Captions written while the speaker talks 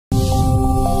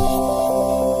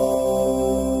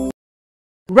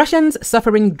Russians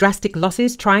suffering drastic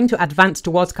losses trying to advance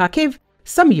towards Kharkiv.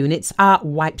 Some units are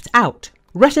wiped out.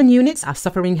 Russian units are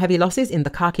suffering heavy losses in the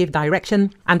Kharkiv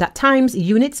direction, and at times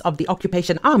units of the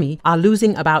occupation army are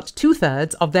losing about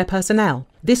 2/3 of their personnel.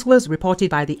 This was reported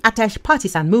by the Atesh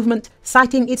partisan movement,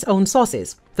 citing its own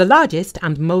sources. The largest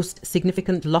and most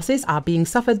significant losses are being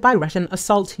suffered by Russian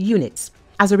assault units.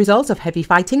 As a result of heavy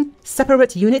fighting,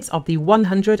 separate units of the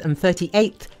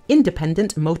 138th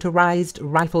Independent Motorized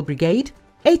Rifle Brigade,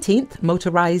 18th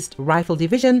Motorized Rifle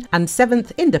Division and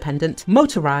 7th Independent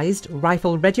Motorized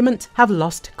Rifle Regiment have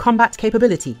lost combat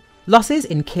capability. Losses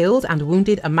in killed and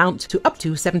wounded amount to up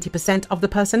to 70% of the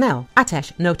personnel,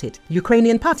 Atesh noted.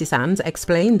 Ukrainian partisans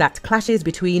explain that clashes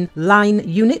between line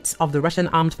units of the Russian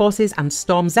armed forces and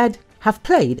Storm Z have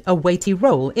played a weighty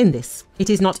role in this. It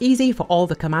is not easy for all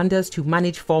the commanders to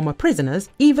manage former prisoners,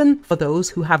 even for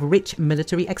those who have rich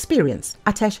military experience,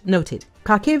 Atesh noted.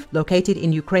 Kharkiv, located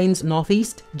in Ukraine's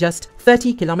northeast, just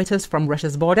 30 kilometers from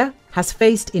Russia's border, has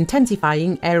faced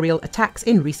intensifying aerial attacks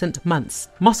in recent months.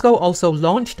 Moscow also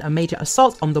launched a major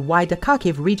assault on the wider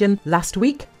Kharkiv region last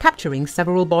week, capturing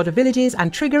several border villages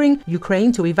and triggering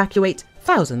Ukraine to evacuate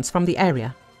thousands from the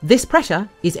area. This pressure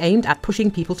is aimed at pushing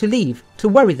people to leave, to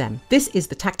worry them. This is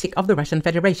the tactic of the Russian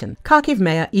Federation, Kharkiv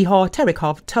Mayor Ihor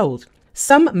Terikov told.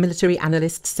 Some military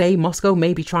analysts say Moscow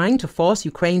may be trying to force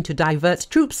Ukraine to divert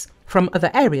troops from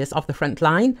other areas of the front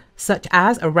line, such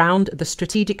as around the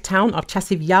strategic town of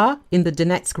Chasiv Yar in the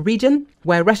Donetsk region,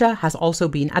 where Russia has also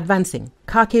been advancing.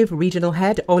 Kharkiv regional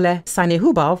head Ole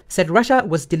Sanehubov said Russia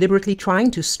was deliberately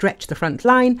trying to stretch the front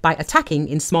line by attacking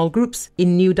in small groups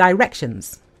in new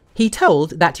directions. He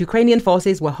told that Ukrainian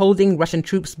forces were holding Russian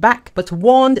troops back, but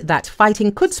warned that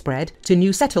fighting could spread to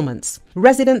new settlements.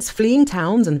 Residents fleeing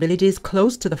towns and villages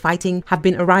close to the fighting have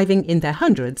been arriving in their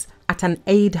hundreds at an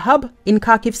aid hub in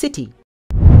Kharkiv city.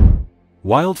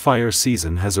 Wildfire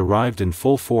season has arrived in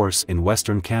full force in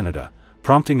Western Canada,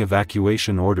 prompting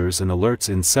evacuation orders and alerts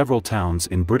in several towns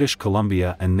in British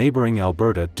Columbia and neighboring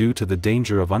Alberta due to the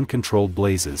danger of uncontrolled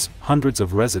blazes. Hundreds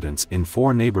of residents in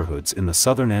 4 neighborhoods in the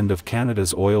southern end of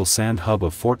Canada's oil sand hub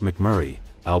of Fort McMurray,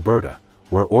 Alberta,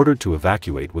 were ordered to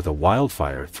evacuate with a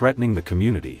wildfire threatening the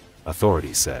community,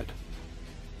 authorities said.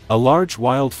 A large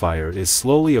wildfire is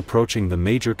slowly approaching the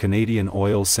major Canadian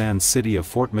oil sands city of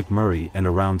Fort McMurray, and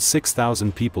around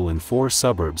 6,000 people in 4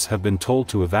 suburbs have been told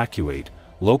to evacuate,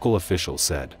 local officials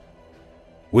said.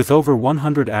 With over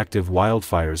 100 active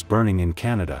wildfires burning in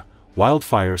Canada,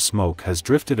 wildfire smoke has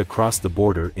drifted across the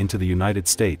border into the United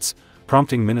States,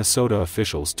 prompting Minnesota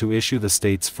officials to issue the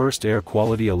state's first air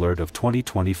quality alert of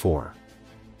 2024.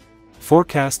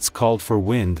 Forecasts called for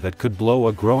wind that could blow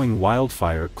a growing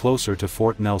wildfire closer to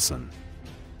Fort Nelson.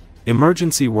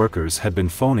 Emergency workers had been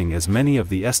phoning as many of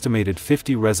the estimated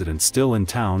 50 residents still in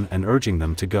town and urging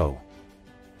them to go.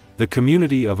 The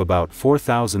community of about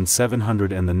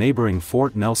 4,700 and the neighboring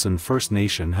Fort Nelson First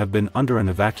Nation have been under an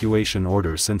evacuation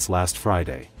order since last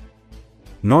Friday.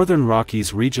 Northern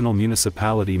Rockies Regional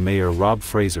Municipality Mayor Rob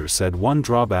Fraser said one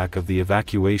drawback of the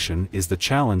evacuation is the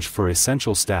challenge for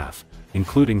essential staff,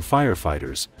 including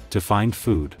firefighters, to find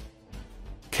food.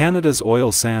 Canada's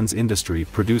oil sands industry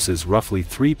produces roughly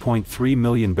 3.3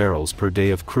 million barrels per day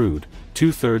of crude,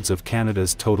 2/3 of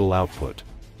Canada's total output.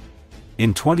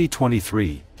 In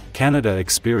 2023, Canada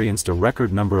experienced a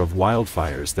record number of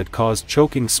wildfires that caused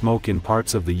choking smoke in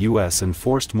parts of the U.S. and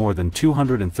forced more than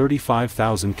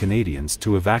 235,000 Canadians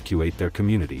to evacuate their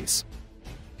communities.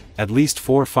 At least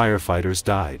 4 firefighters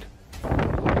died.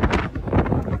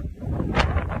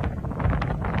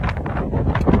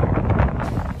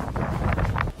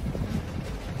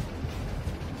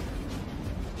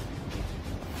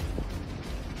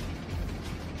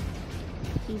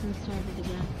 Season started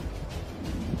again.